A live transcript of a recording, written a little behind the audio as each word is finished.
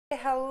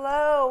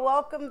Hello,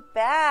 welcome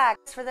back.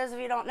 For those of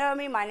you who don't know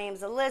me, my name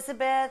is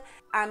Elizabeth.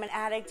 I'm an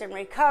addict in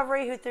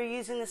recovery who, through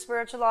using the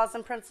spiritual laws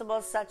and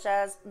principles such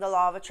as the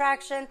law of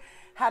attraction,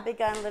 have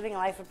begun living a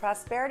life of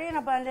prosperity and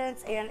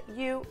abundance, and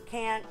you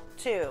can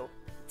too.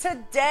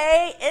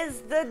 Today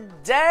is the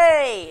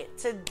day.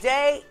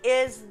 Today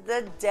is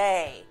the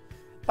day.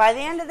 By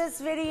the end of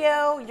this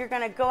video, you're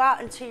going to go out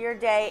into your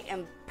day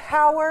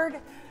empowered,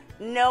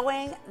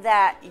 knowing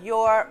that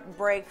your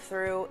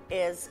breakthrough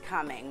is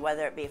coming,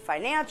 whether it be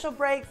financial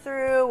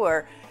breakthrough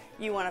or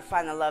you want to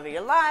find the love of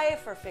your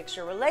life or fix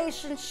your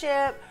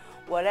relationship,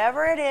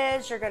 whatever it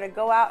is, you're going to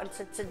go out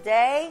into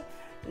today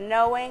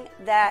knowing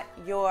that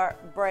your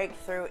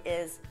breakthrough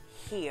is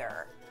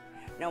here.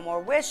 No more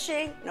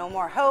wishing, no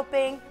more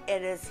hoping.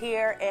 It is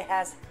here. It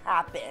has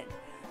happened.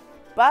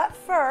 But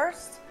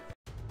first,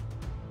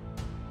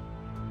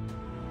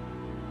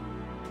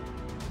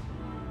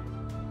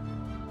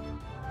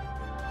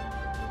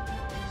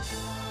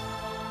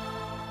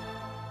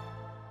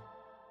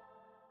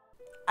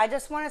 I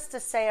just want us to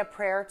say a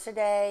prayer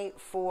today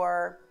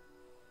for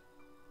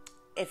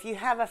if you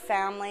have a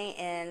family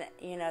in,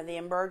 the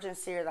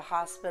emergency or the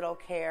hospital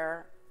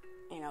care,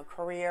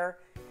 career.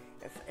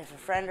 If a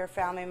friend or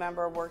family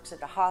member works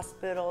at the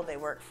hospital, they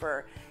work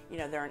for,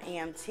 they're an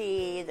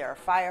EMT, they're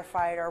a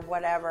firefighter,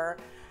 whatever.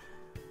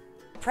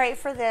 Pray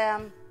for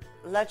them.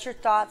 Let your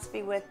thoughts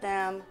be with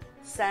them.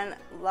 Send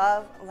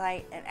love,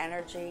 light, and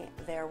energy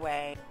their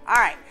way. All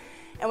right.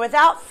 And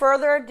without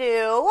further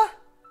ado,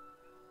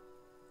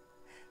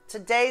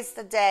 today's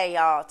the day,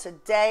 y'all.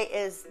 Today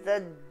is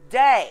the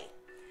day.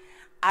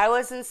 I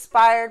was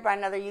inspired by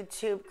another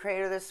YouTube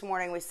creator this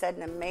morning. We said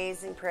an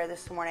amazing prayer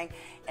this morning,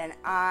 and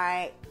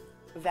I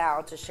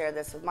vowed to share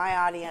this with my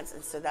audience,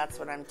 and so that's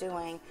what I'm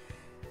doing.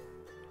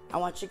 I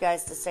want you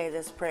guys to say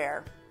this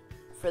prayer.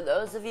 For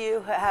those of you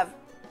who have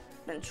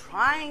been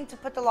trying to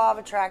put the law of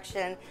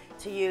attraction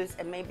to use,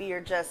 and maybe you're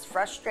just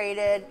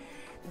frustrated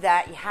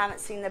that you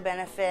haven't seen the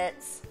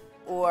benefits,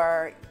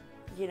 or,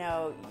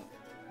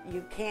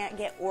 you can't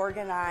get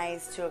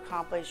organized to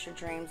accomplish your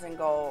dreams and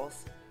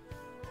goals,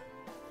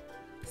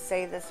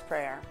 say this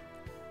prayer.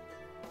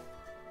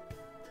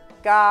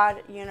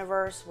 God,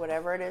 universe,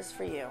 whatever it is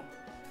for you,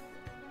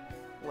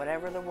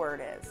 whatever the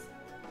word is,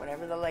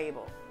 whatever the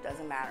label,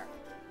 doesn't matter.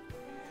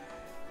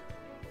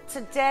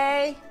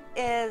 Today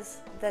is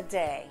the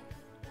day.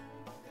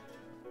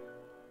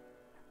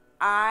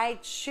 I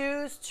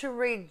choose to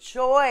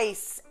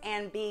rejoice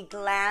and be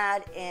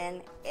glad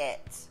in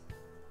it.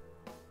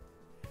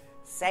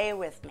 Say it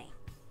with me.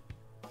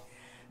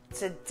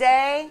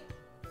 Today,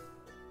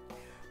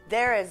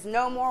 there is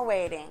no more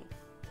waiting.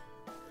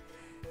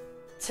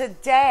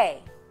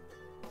 Today,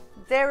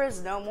 there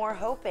is no more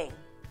hoping.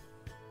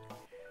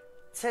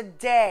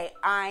 Today,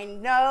 I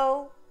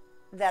know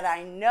that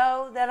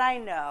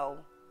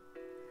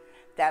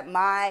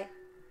my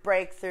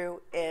breakthrough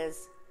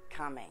is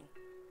coming.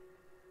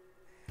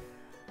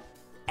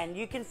 And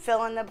you can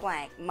fill in the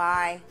blank.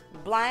 My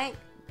blank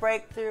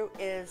breakthrough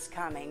is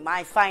coming.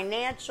 My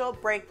financial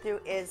breakthrough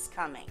is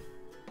coming.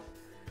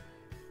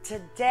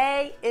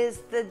 Today is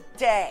the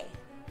day.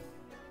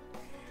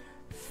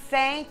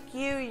 Thank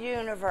you,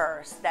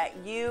 universe, that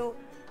you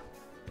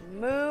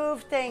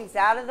move things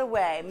out of the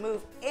way,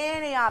 move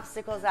any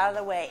obstacles out of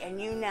the way,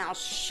 and you now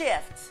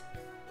shift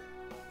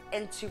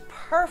into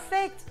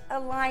perfect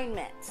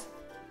alignment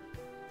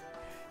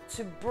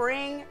to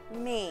bring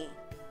me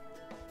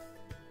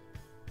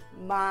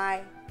my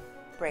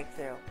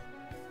breakthrough.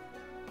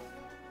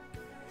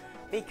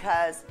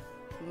 Because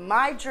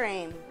my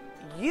dream,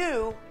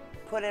 you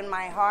put in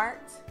my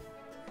heart,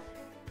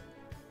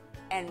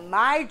 and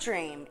my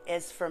dream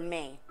is for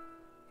me.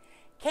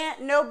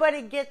 Can't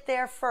nobody get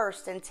there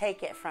first and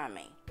take it from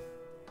me.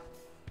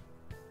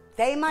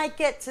 They might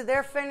get to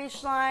their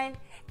finish line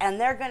and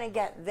they're going to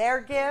get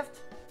their gift,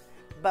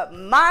 but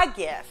my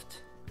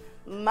gift,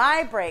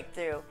 my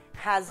breakthrough,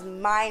 has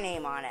my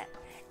name on it,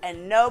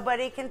 and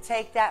nobody can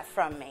take that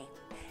from me.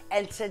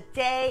 And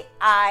today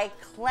I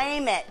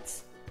claim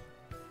it.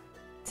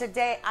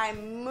 Today I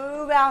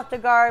move out the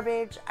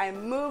garbage, I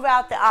move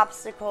out the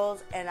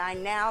obstacles, and I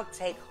now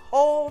take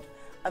hold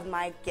of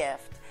my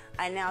gift.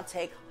 I now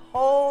take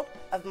hold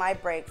of my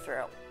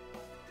breakthrough.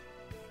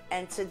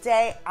 And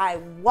today I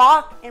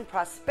walk in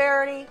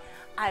prosperity,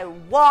 I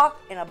walk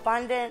in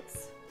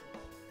abundance.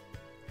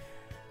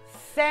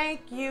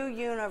 Thank you,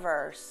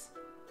 universe,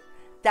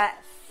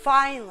 that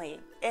finally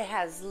it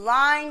has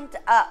lined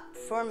up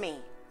for me,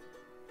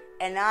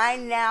 and I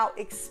now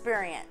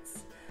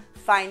experience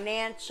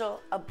financial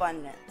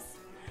abundance.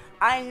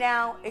 I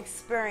now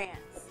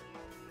experience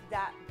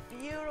that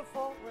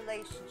beautiful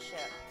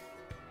relationship.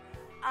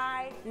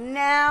 I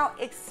now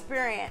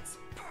experience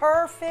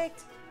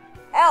perfect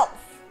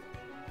health.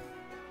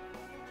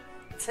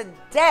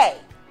 Today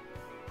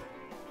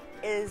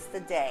is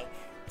the day.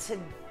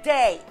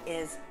 Today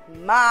is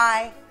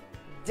my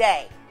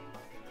day.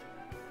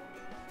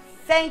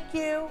 Thank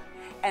you.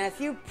 And if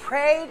you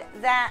prayed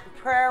that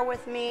prayer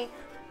with me,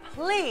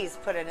 please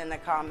put it in the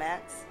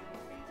comments.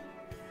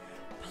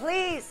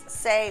 please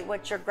say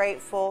what you're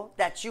grateful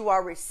that you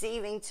are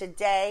receiving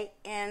today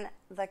in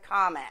the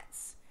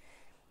comments.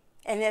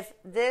 And if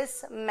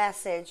this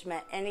message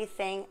meant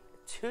anything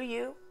to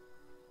you,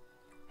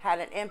 had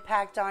an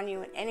impact on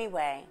you in any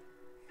way,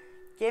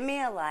 give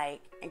me a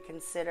like and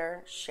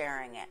consider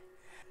sharing it.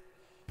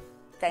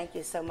 Thank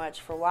you so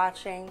much for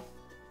watching.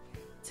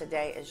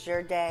 Today is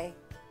your day.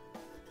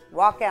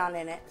 Walk out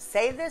in it.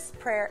 Say this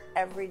prayer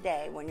every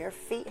day. When your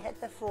feet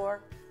hit the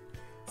floor,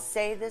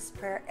 say this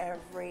prayer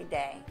every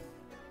day.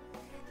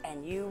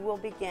 And you will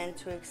begin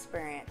to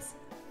experience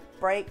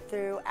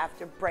breakthrough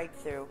after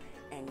breakthrough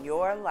in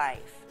your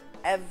life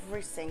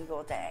every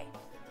single day.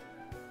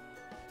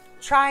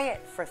 Try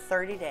it for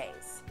 30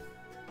 days.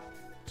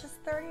 Just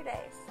 30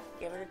 days.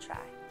 Give it a try.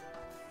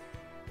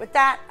 With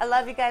that, I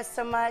love you guys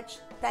so much.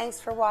 Thanks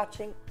for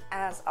watching,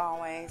 as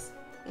always.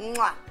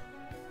 Mwah.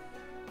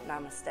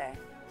 Namaste.